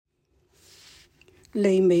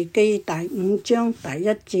利未記第5章第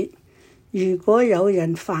1節，如果有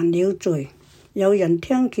人犯了罪，有人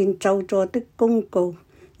聽見咒詛的公告，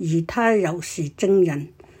而他又是證人，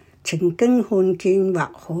曾經看見或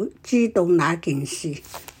好知道那件事，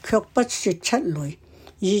卻不說出來，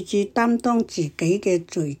以致擔當自己嘅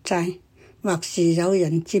罪債，或是有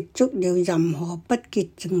人接觸了任何不潔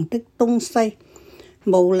淨的東西，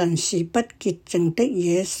無論是不潔淨的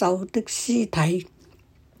野獸的屍體，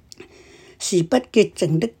是不潔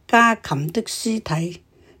淨的家禽的屍體，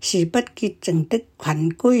是不潔淨的群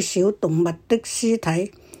居小動物的屍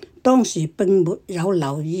體，當時並沒有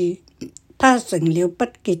留意，他成了不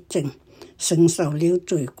潔淨，承受了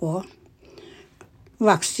罪過；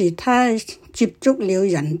或是他接觸了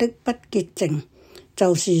人的不潔淨，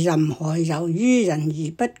就是任何由於人而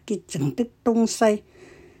不潔淨的東西，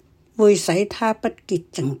會使他不潔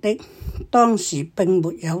淨的，當時並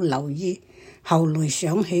沒有留意，後來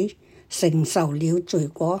想起，承受了罪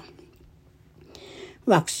過；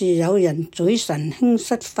或是有人嘴唇輕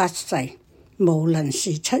率發誓，無論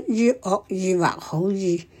是出於惡意或好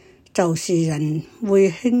意，就是人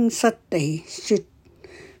會輕率地說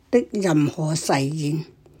的任何誓言，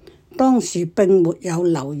當時並沒有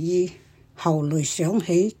留意，後來想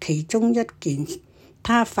起其中一件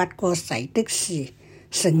他發過誓的事，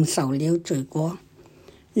承受了罪過。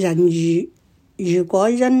人如果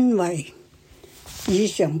因為以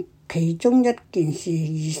上其中一件事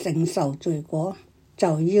而承受罪過，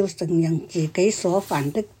就要承認自己所犯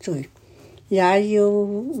的罪，也要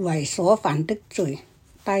為所犯的罪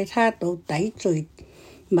帶他到抵罪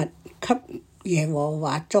物給耶和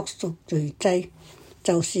華作贖罪祭，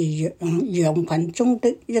就是羊群中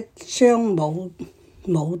的一雙母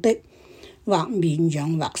的，或綿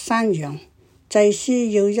羊或山羊。祭司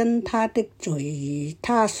要因他的罪而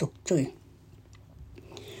他贖罪。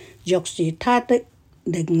若是他的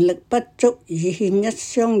靈力不足以獻一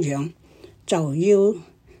雙羊，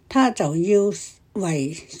他就要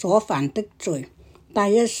為所犯的罪帶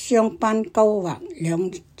一雙斑鳩或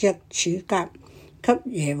2隻黍鴿給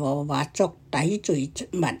耶和華作抵罪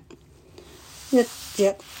物，一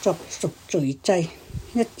隻作贖罪祭，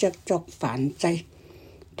一隻作燔祭。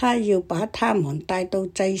他要把他們帶到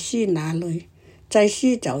祭司那裏，祭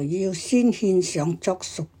司就要先獻上作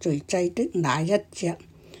贖罪祭的那一隻，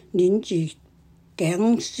捏住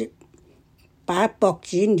頸說，把脖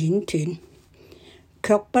子捏斷，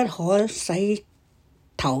卻不可使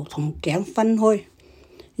頭同頸分開。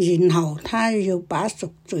然後他要把贖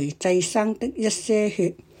罪祭生的一些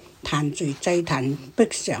血彈在祭壇壁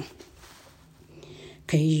上，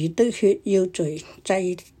其餘的血要在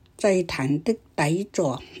祭壇的底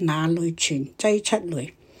座那裏全擠出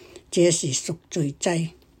來，這是贖罪祭。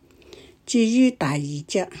至於第2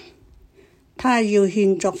隻，他要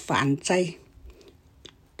獻作燔祭，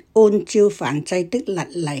按照燔祭的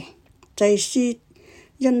律例，祭司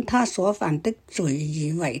因他所犯的罪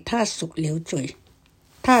而為他贖了罪，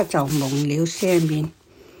他就蒙了赦免。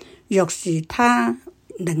若是他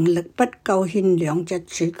靈力不夠獻2隻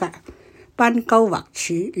黍鴿、斑鳩或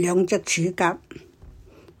2隻黍鴿，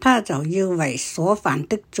他就要為所犯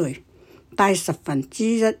的罪帶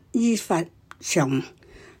1/10伊法長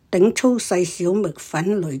頂粗細小麥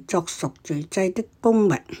粉來作贖罪祭的供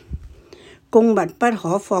物。供物不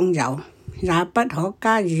可放油，也不可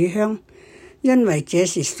加乳香，因為這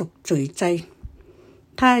是贖罪祭。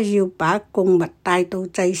他要把供物帶到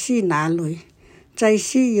祭司那裏，祭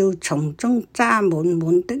司要從中揸滿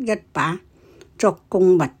滿的一把，作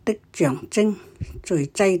供物的象徵，在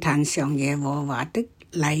祭壇上耶和華的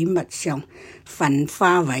禮物上焚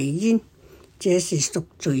化為煙，這是贖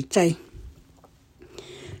罪祭。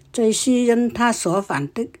祭司因他所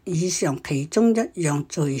犯的以上其中一樣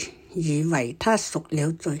罪而為他贖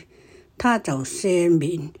了罪，他就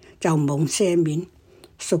蒙赦免。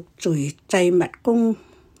贖罪祭物供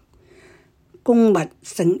物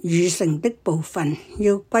餘剩的部分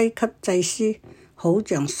要歸給祭司，好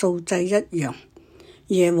像素祭一樣。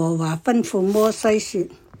耶和華吩咐摩西說，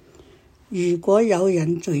如果有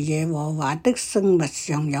人在耶和華的聖物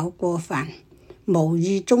上有過犯，無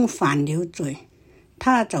意中犯了罪，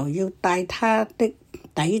他就要帶他的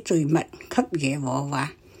抵罪物給耶和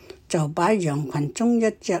華，就把羊群中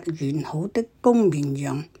一隻完好的公綿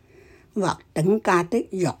羊或頂價的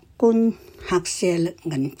若干赫舍勒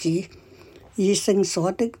銀子，以聖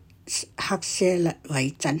所的赫舍勒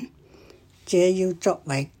為準，這要作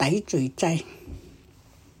為抵罪祭。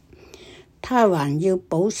他還要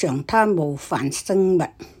補償他冒犯聖物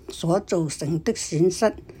所造成的損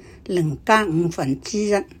失，另加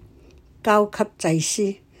1/5，交給祭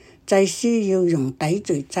司。祭司要用抵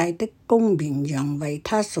罪祭的公綿羊為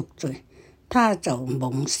他贖罪，他就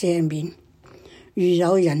蒙赦免。如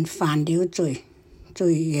有人犯了罪，在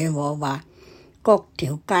耶和華各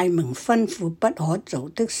條誡命吩咐不可做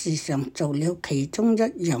的事上做了其中一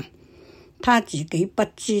樣，他自己不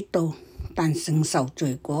知道，但承受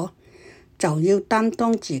罪果，就要擔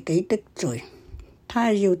當自己的罪。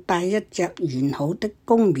他要帶一隻完好的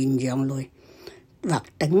公綿羊來，或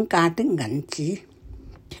頂價的銀子，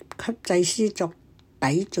給祭司作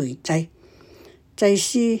抵罪祭。祭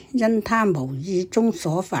司因他無意中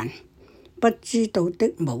所犯，不知道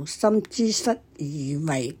的無心之失，以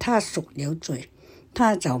為他贖了罪，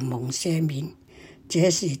他就蒙赦免，這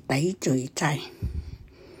是抵罪祭。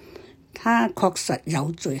他確實有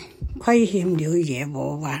罪，虧欠了耶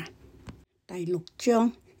和華。第6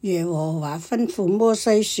章，耶和華吩咐摩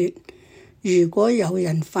西說：如果有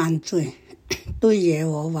人犯罪，對耶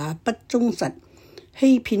和華不忠實，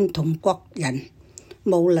欺騙同國人，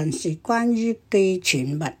無論是關於寄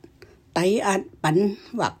存物、抵押品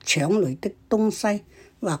或搶來的東西，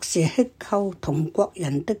或是克扣同國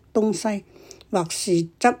人的東西，或是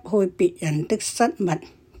執去別人的失物，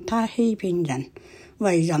他欺騙人，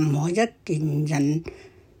為任何一件人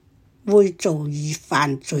會做而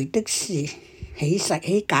犯罪的事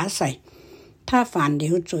起假誓，他犯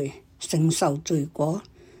了罪，承受罪果，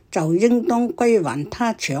就應當歸還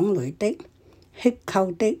他搶來的、克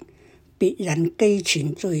扣的、別人寄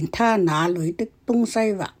存在他那裏的東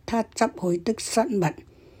西，或他執去的失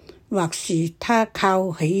物，或是他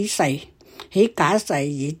靠起假誓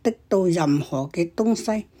而得到任何嘅東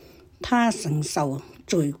西，他承受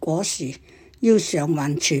罪果時要償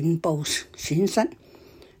還全部損失，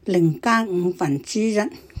另加1/5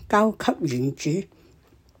交給原主，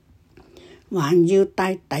還要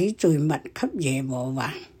帶抵罪物給耶和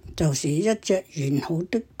華，就是一隻完好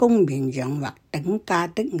的公綿羊或頂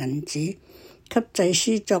價的銀子，給祭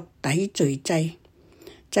司作抵罪祭。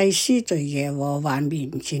祭司在耶和華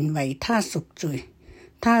面前為他贖罪，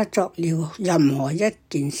他作了任何一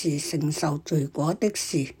件事承受罪果的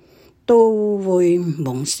事，都會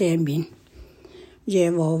蒙赦免。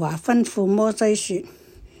耶和華吩咐摩西說：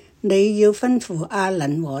你要吩咐亞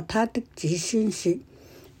倫和他的子孫說，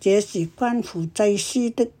這是關乎祭司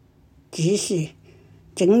的指示，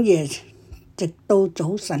整夜直到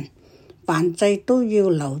早晨，燔祭都要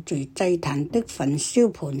留在祭壇的焚燒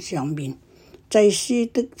盤上面，祭司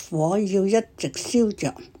的火要一直燒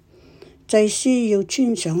着。祭司要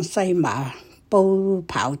穿上細麻布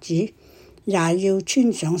袍子，也要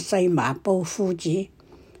穿上細麻布褲子，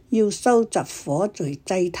要收集火在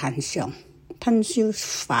祭壇上，吞燒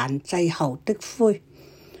燔祭後的灰，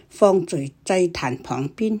放在祭壇旁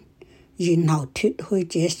邊，然後脫去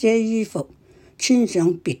這些衣服，穿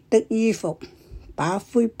上別的衣服，把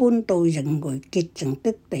灰搬到仍為潔淨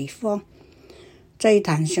的地方。祭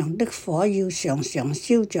壇上的火要常常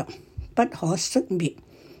燒着，不可熄滅。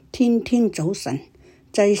天天早晨，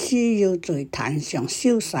祭司要在壇上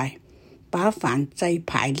燒晒，把燔祭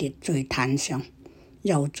排列在壇上，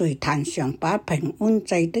又在壇上把平安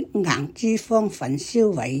祭的硬脂肪焚燒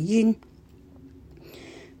為煙。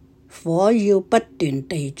火要不斷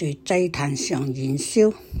地在祭壇上燃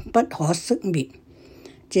燒，不可熄滅。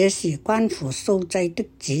這是關乎素祭的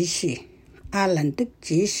指示。亞倫的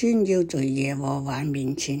子孫要在耶和華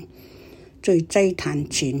面前，在祭壇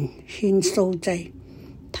前獻素祭。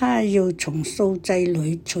他要從素祭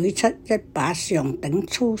裏取出一把上等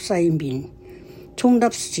粗細麵，沖粒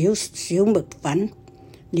少少麥粉，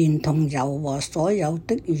連同油和所有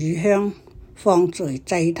的乳香，放在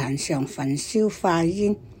祭壇上焚燒化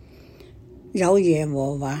煙，有耶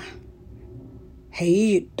和華喜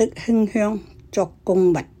悅的馨香作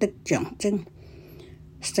供物的象徵。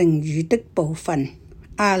剩餘的部分，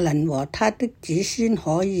亞倫和他的子孫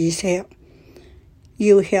可以吃，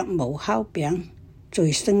要吃無酵餅，在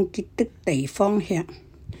聖潔的地方吃，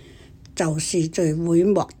就是在會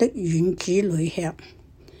幕的院子裏吃。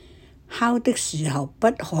烤的時候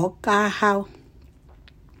不可加酵。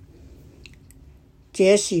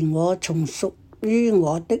這是我從屬於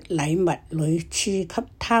我的禮物裏賜給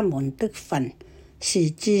他們的份，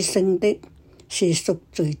是至聖的，是贖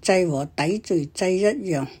罪祭和抵罪祭一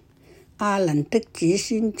樣。亞倫的子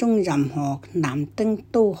孫中任何男丁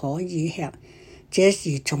都可以吃，這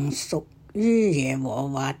是從屬於耶和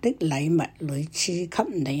華的禮物裏賜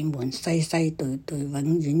給你們世世代代永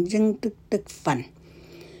遠應得的份。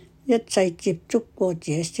一切接觸過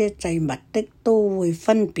這些祭物的都會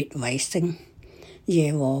分別為聖。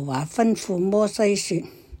耶和華吩咐摩西說：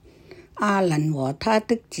亞倫和他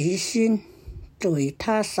的子孫在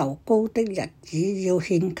他受膏的日子要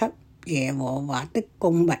獻給耶和華的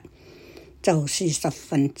供物，就是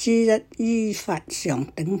1/10伊法上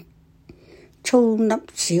等粗粒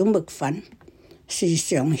小麥粉，是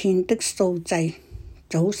常獻的素祭。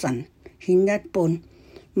早晨獻一半，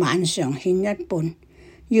晚上獻一半。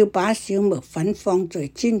要把小麥粉放在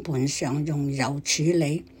煎盤上，用油處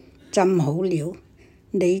理，浸好了，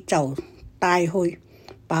你就帶去，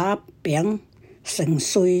把餅成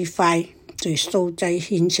碎塊，在素祭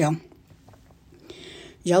獻上，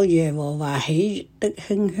有耶和華喜悅的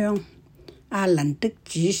馨香。亞倫的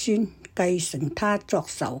子孫繼承他作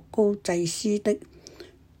受膏祭司的，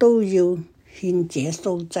都要獻這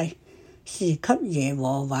素祭，是給耶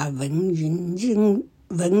和華永遠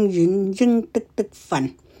應得的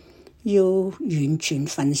份，要完全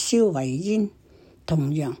焚燒為煙。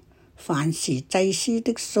同樣，凡是祭司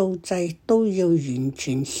的素祭都要完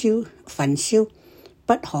全焚燒，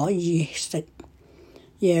不可以食。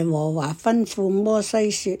耶和華吩咐摩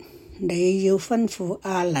西說：你要吩咐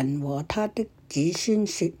亞倫和他的子孫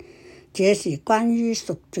說，這是關於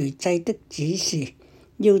贖罪祭的指示，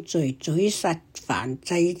要在宰殺燔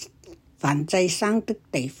祭牲的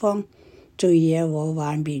地方，在耶和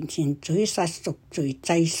華面前宰殺贖罪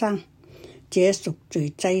祭牲。這贖罪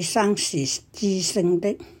祭牲是至聖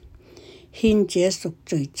的，獻這贖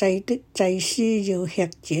罪祭的祭司要吃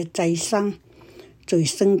這祭牲，在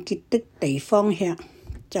聖潔的地方吃，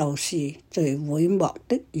就是在會幕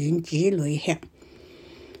的院子裏吃。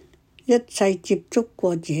一切接觸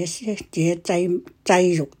過這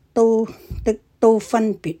祭肉都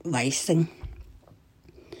分別為聖。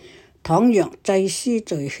倘若祭司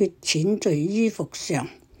在血濺在衣服上，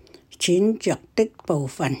濺着的部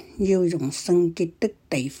分要用聖潔的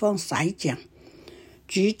地方洗淨。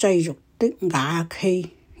煮祭肉的瓦器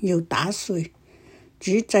要打碎，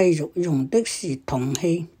煮祭肉用的是銅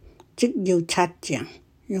器，即要擦淨，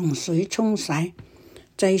用水沖洗。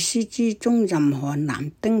祭司之中任何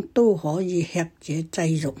男丁都可以吃這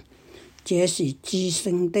祭肉，這是至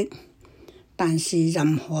聖的。但是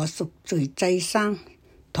任何贖罪祭牲，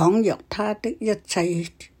倘若他的一切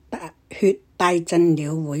血帶進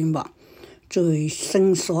了會幕，在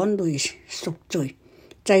聖所內贖罪，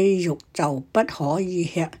祭肉就不可以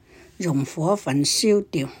吃，用火焚燒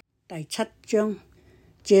掉。第7章，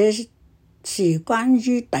這是關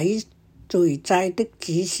於抵罪祭的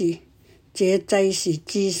指示。這祭是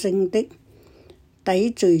至聖的，抵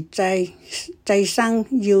罪祭牲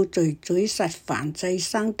要在宰殺燔祭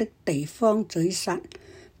牲的地方宰殺，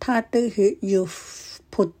他的血要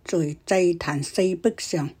潑在祭壇四壁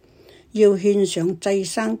上，要獻上祭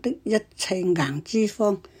牲的一切硬脂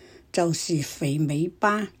肪，就是肥尾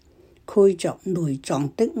巴、蓋着內臟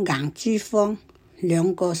的硬脂肪、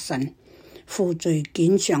兩個腎、附在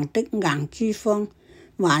件上的硬脂肪，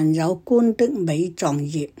還有冠的尾臟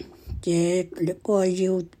葉。這個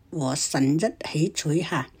要和腎一起取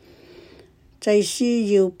下。祭司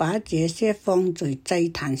要把這些放在祭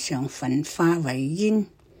壇上焚化為煙，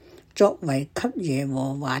作為給耶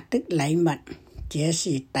和華的禮物。這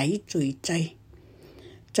是抵罪祭。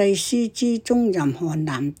祭司之中任何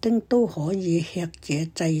男丁都可以吃這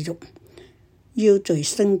祭肉，要在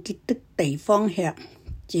聖潔的地方吃，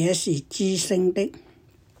這是至聖的。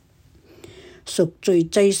贖罪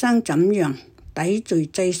祭牲怎樣，抵罪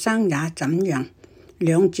祭牲也怎樣，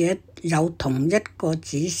兩者有同一個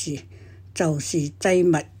指示，就是祭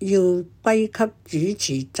物要歸給主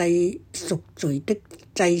持贖罪的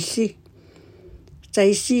祭司。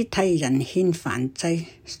祭司替人獻燔祭，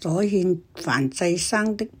所獻燔祭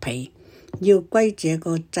牲的皮要歸這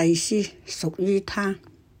個祭司，屬於他。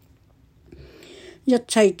一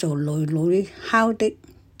切在爐裏烤的，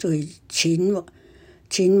在淺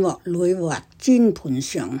鑊裏或煎盤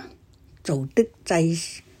上做的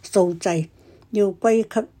素祭，要歸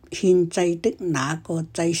給獻祭的那個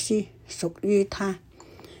祭司，屬於他。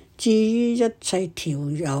至於一切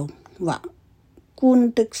調油或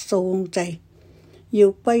灌的素祭，要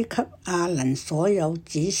歸給亞倫所有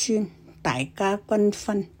子孫，大家均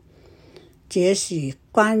分。這是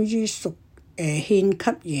關於獻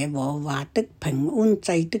給耶和華的平安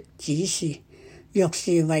祭的指示。若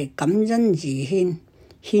是為感恩而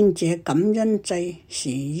獻這感恩祭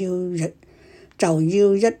時，就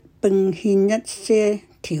要一並獻一些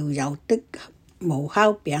調油的無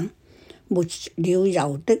酵餅、沒了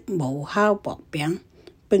油的無酵薄餅，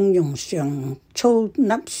並用上粗粒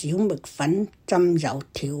小麥粉浸油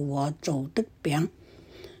調和做的餅。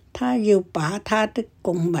他要把他的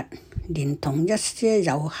供物連同一些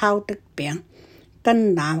有酵的餅，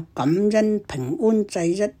跟那感恩平安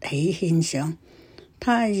祭一起獻上。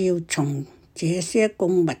他要從這些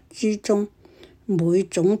供物之中，每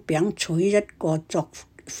種餅取一個作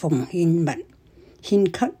奉獻物，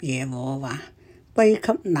獻給耶和華，歸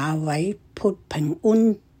給那位潑平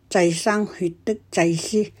安祭牲血的祭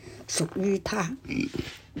司，屬於他。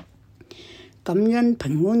感恩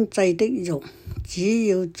平安祭的肉，只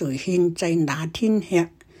要在獻祭那天吃，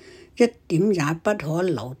一點也不可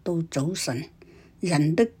留到早晨。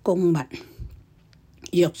人的供物，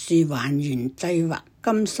若是還原祭或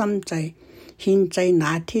甘心祭，獻祭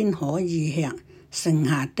那天可以吃，剩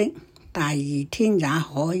下的第二天也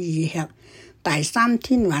可以吃。第三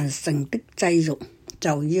天完成的祭肉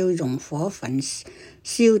就要用火焚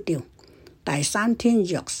燒掉。第三天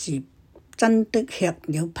若是真的吃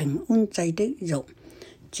了平安祭的肉，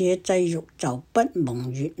這祭肉就不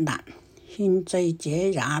蒙悅納，獻祭者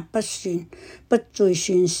也不再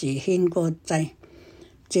算是獻過祭，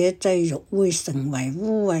這祭肉會成為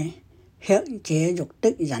污穢，吃這肉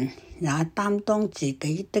的人也擔當自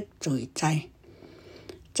己的罪祭。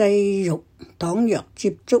祭肉倘若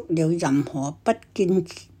接觸了任何不潔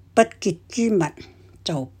之物，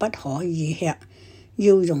就不可以吃，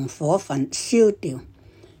要用火焚燒掉。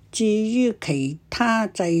至於其他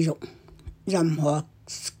祭肉，任何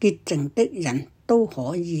潔淨的人都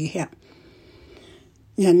可以吃。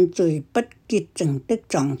人在不潔淨的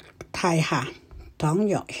狀態下，倘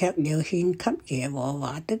若吃了獻給耶和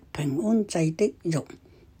華的平安祭的肉，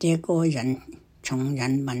這個人從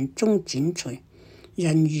人民中剪除。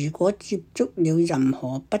人如果接觸了任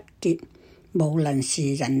何不潔，無論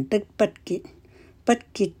是人的不潔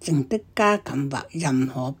淨的家禽或任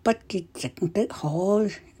何不潔淨的可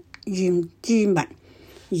厭之物，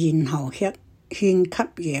然後獻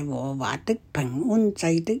給耶和華的平安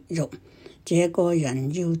祭的肉，這個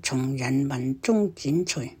人要從人民中剪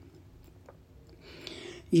除。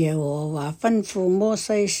耶和華吩咐摩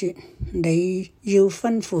西說：你要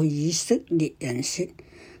吩咐以色列人說，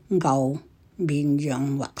牛、綿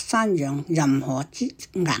羊或山羊任何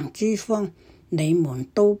硬脂肪，你們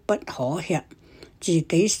都不可吃。自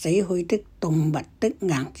己死去的動物的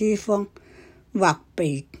硬脂肪，或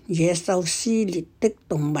被野獸撕裂的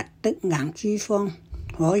動物的硬脂肪，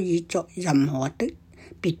可以作任何的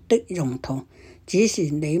別的用途，只是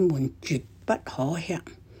你們絕不可吃。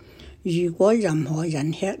如果任何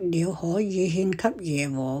人吃了可以獻給耶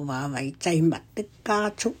和華為祭物的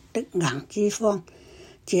家畜的硬脂肪，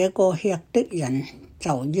這個吃的人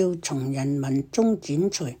就要從人民中剪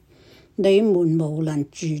除。你們無論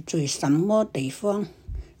住在什麼地方，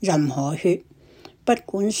任何血，不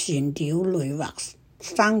管是鳥類或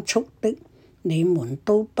牲畜的，你們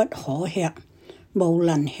都不可吃。無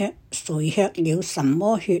論誰吃了什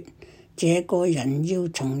麼血，這個人要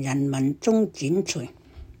從人民中剪除。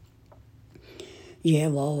耶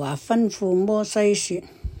和華吩咐摩西說：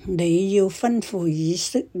你要吩咐以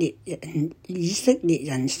色列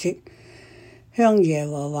人說，向耶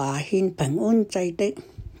和華獻平安祭的，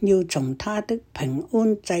要從他的平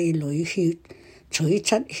安祭裏取出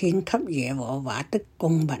獻給耶和華的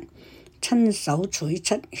供物，親手取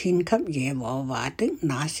出獻給耶和華的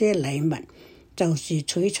那些禮物，就是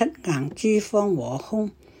取出硬脂肪和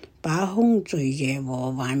胸，把胸在耶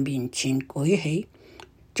和華面前舉起，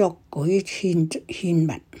作舉獻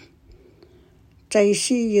物。祭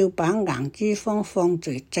司要把硬脂肪放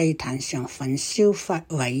在祭壇上焚燒，發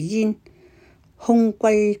為煙，胸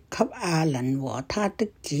歸給亞倫和他的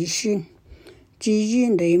子孫。至於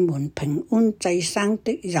你們平安祭牲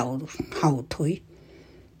的後腿，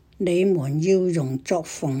你們要用作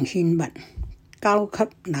奉獻物，交給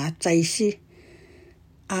那祭司。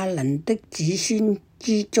亞倫的子孫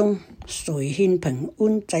之中，誰獻平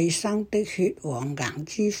安祭牲的血和硬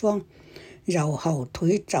脂肪，後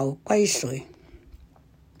腿就歸誰，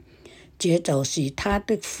這就是他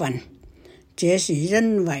的份。這是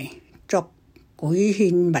因為作舉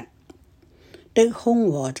獻物的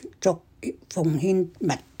胸和作奉獻物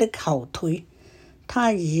的後腿，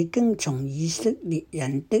他已經從以色列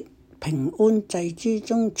人的平安祭之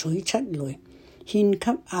中取出來，獻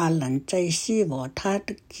給亞倫祭司和他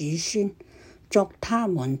的子孫，作他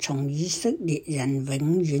們從以色列人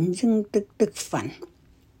永遠應得的份。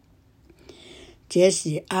這是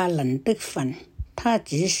亞倫的份，他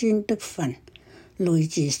子孫的份，來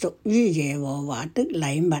自屬於耶和華的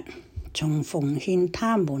禮物，從奉獻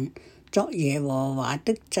他們作耶和華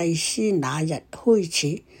的祭司那日開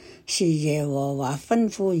始，是耶和華吩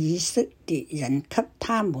咐以色列人給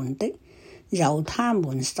他們的，由他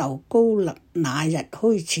們受膏立那日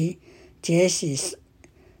開始，這是世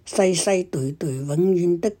世代代永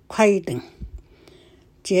遠的規定。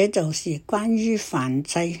這就是關於燔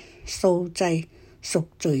祭、素祭、贖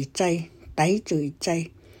罪祭、抵罪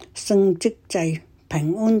祭、聖職祭、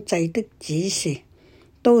平安祭的指示，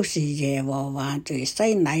都是耶和華在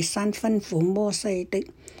西乃山吩咐摩西的，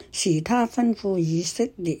是他吩咐以色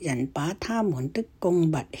列人把他們的供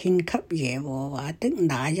物獻給耶和華的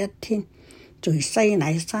那一天，在西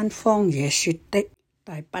乃山荒野說的。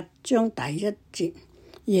第8章第1節，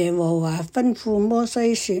耶和華吩咐摩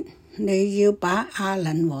西說：你要把亞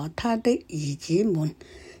倫和他的兒子們，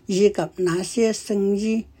以及那些聖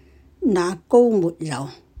衣、那膏抹油、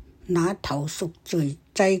那頭贖罪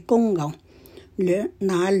祭公牛、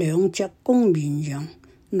那兩隻公綿羊、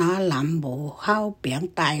那籃無酵餅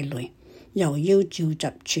帶來，又要召集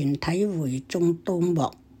全體會眾到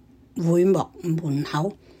會幕門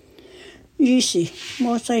口。於是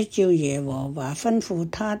摩西照耶和華吩咐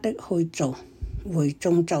他的去做，會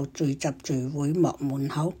眾就聚集在會幕門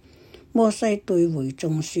口。摩西對會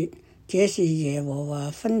眾說：這是耶和華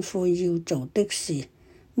吩咐要做的事。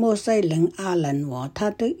摩西領亞倫和他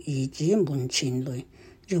的兒子們前來，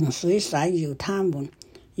用水洗了他們，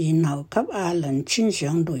然後給亞倫穿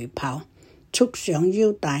上雷袍，束上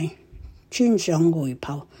腰帶，穿上外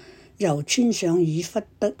袍，又穿上以弗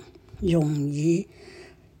得，用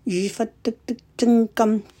以弗得的精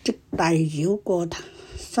金織帶繞過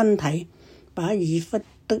身體，把以弗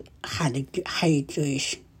得繫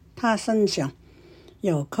在他身上，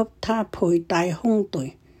又給他佩戴胸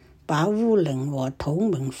帶，把烏靈和土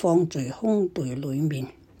明放在胸帶裡面，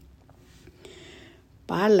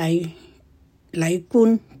把禮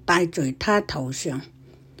冠戴在他頭上，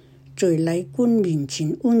在禮冠面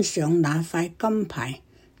前安上那塊金牌，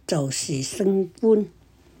就是聖冠，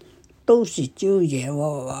都是照耶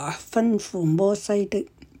和華吩咐摩西的。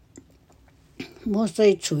摩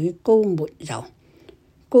西取膏抹油，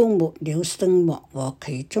膏抹了聖幕和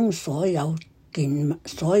其中所有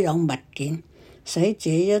物件，使這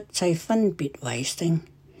一切分別為聖，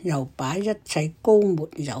又把一切膏抹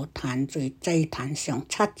油彈在祭壇上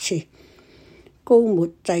7次，膏抹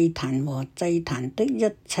祭壇和祭壇的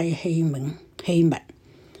一切器物，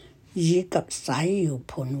以及洗搖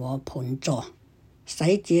盆和盆座，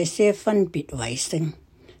使這些分別為聖，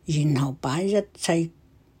然後把一切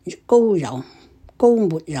膏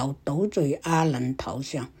抹油倒在亞倫頭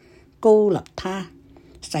上，膏立他，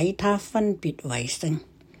使他分別為聖。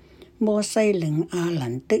摩西領亞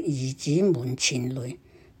倫的兒子們前來，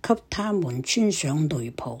給他們穿上雷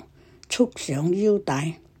袍，束上腰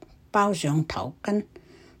帶，包上頭巾，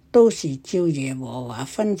都是照耶和華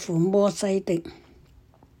吩咐摩西的。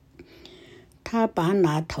他把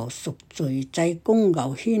那頭贖罪祭公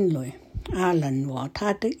牛牽來，亞倫和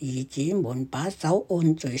他的兒子們把手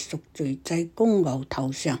按在贖罪祭公牛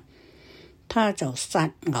頭上，他就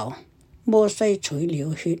殺牛。摩西取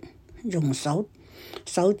了血，用手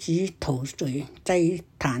指塗在祭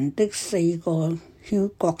壇的4個橛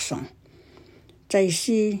角上。祭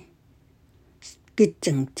司潔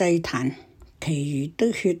淨祭壇，其餘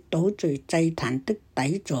的血倒在祭壇的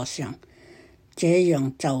底座上，這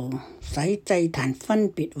樣就使祭壇分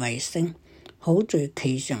別為聖，好在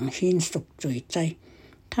其上獻贖罪祭。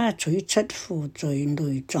他取7附在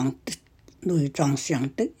內臟上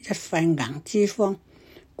的一塊硬脂肪，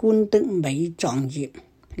冠的尾狀葉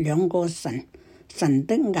，2個神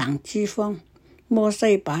的硬脂肪。摩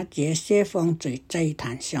西把這些放在祭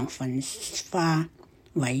壇上焚化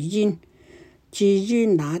為煙。至於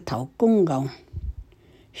那頭公牛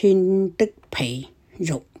獻的皮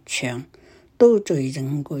肉腸，都在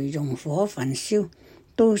營外用火焚燒，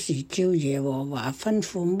都是照耶和華吩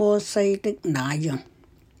咐摩西的那樣。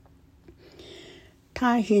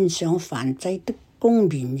他獻上燔祭的公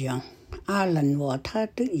綿羊，亞倫和他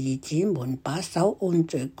的兒子們把手按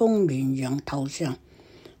在公綿羊頭上，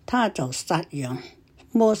他就殺羊。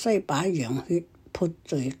摩西把羊血潑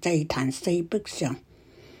在祭壇4壁上，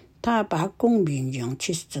他把公綿羊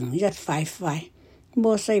切成一塊塊。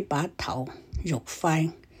摩西把頭、肉塊、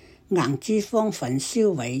硬脂肪焚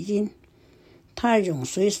燒為煙，他用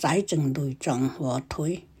水洗淨內臟和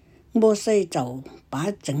腿。摩西就把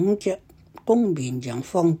整隻公綿羊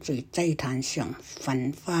放在祭壇上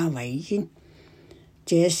焚化為煙，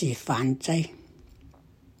這是燔祭，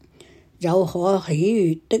有可喜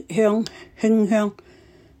悅的馨香，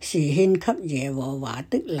是獻給耶和華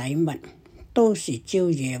的禮物，都是照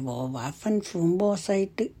耶和華吩咐摩西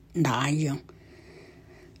的那樣。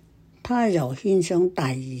他又獻上第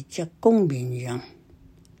2隻公綿羊，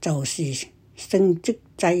就是聖職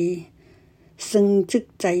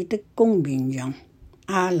祭的公綿羊。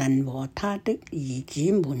亞倫和他的兒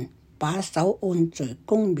子們把手按在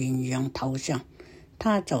公綿羊頭上，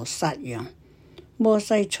他就殺羊。摩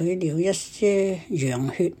西取了一些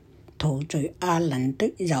羊血，塗在亞倫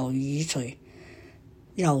的右耳垂、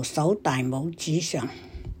右手大拇指上、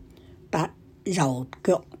右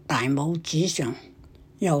腳大拇指上，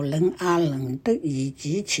又領亞倫的兒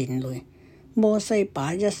子前來。摩西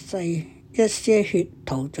把一些血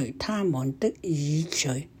塗在他們的耳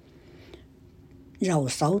垂、右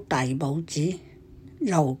手大拇指、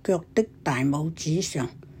右腳的大拇指上。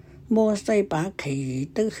摩西把其餘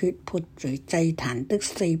的血潑在祭壇的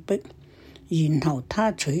四壁，然後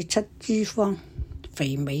他取出脂肪、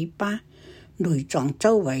肥尾巴、內臟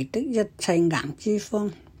周圍的一切硬脂肪、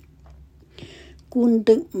冠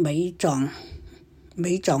的尾狀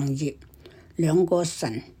葉、兩個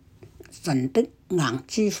神的硬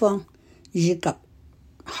脂肪，以及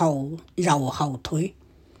右後腿，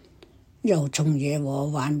又從耶和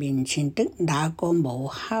華面前的那個無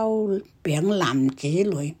酵餅籃子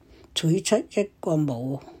裏取出一個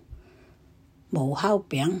無酵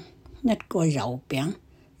餅、一個油餅、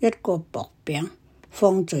一個薄餅，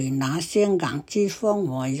放在那些硬脂肪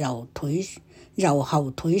和右後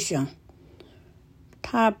腿上。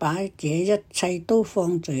他把這一切都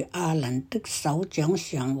放在亞倫的手掌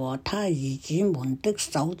上和他兒子們的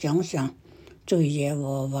手掌上，在耶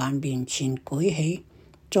和華面前舉起，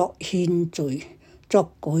作舉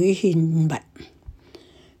獻物。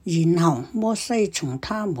然後摩西從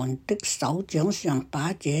他們的手掌上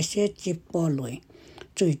把這些接過來，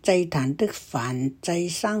在祭壇的燔祭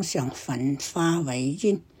牲上焚化為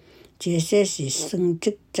煙。這些是聖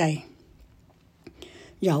職祭，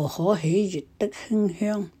又可喜悅的馨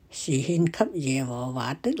香，是獻給耶和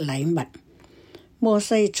華的禮物。摩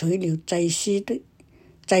西取了祭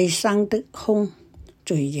牲的胸，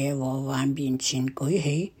在耶和華面前舉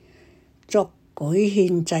起，作舉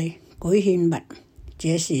獻物。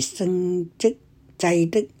這是聖職祭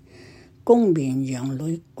的公綿羊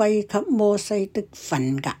裏歸給摩西的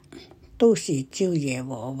分額，都是照耶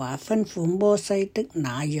和華吩咐摩西的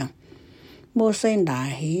那樣。摩西拿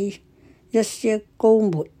起一些膏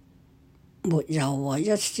抹油和一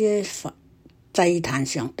些祭壇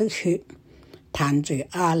上的血，彈在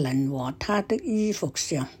亞倫和他的衣服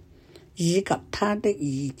上，以及他的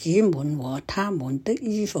兒子們和他們的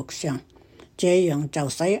衣服上。這樣就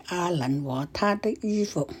使亞倫和他的衣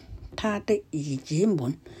服、他的兒子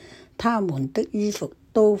們、他們的衣服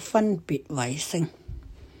都分別為聖。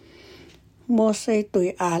摩西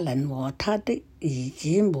對亞倫和他的兒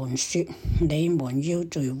子們說：你們要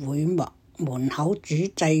在會幕門口煮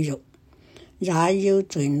祭肉，也要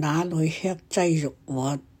在那裏吃祭肉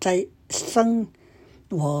和祭牲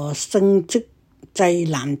和聖職祭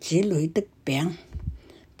籃子裏的餅，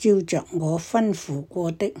照着我吩咐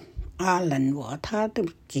過的。亞倫和他的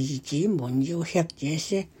兒子們要吃這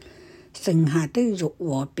些剩下的肉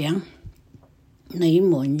和餅，你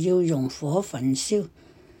們要用火焚燒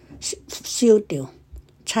掉。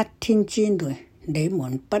7天之內，你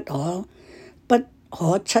們不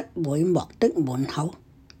可出會幕的門口，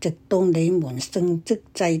直到你們聖職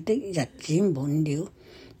祭的日子滿了，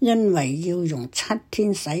因為要用7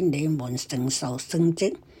天使你們承受聖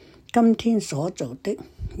職。今天所做的，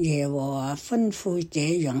耶和華吩咐這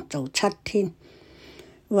樣做7天，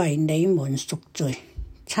為你們贖罪。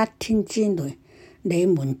7天之內，你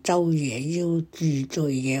們晝夜要住在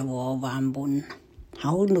耶和華門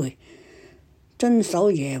口內，遵守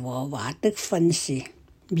耶和華的訓示，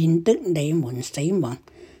免得你們死亡，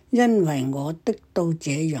因為我得到這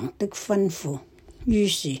樣的吩咐。於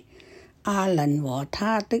是亞倫和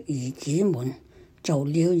他的兒子們做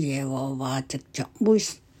了耶和華藉着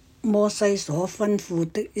摩西所吩咐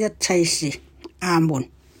的一切事。阿門。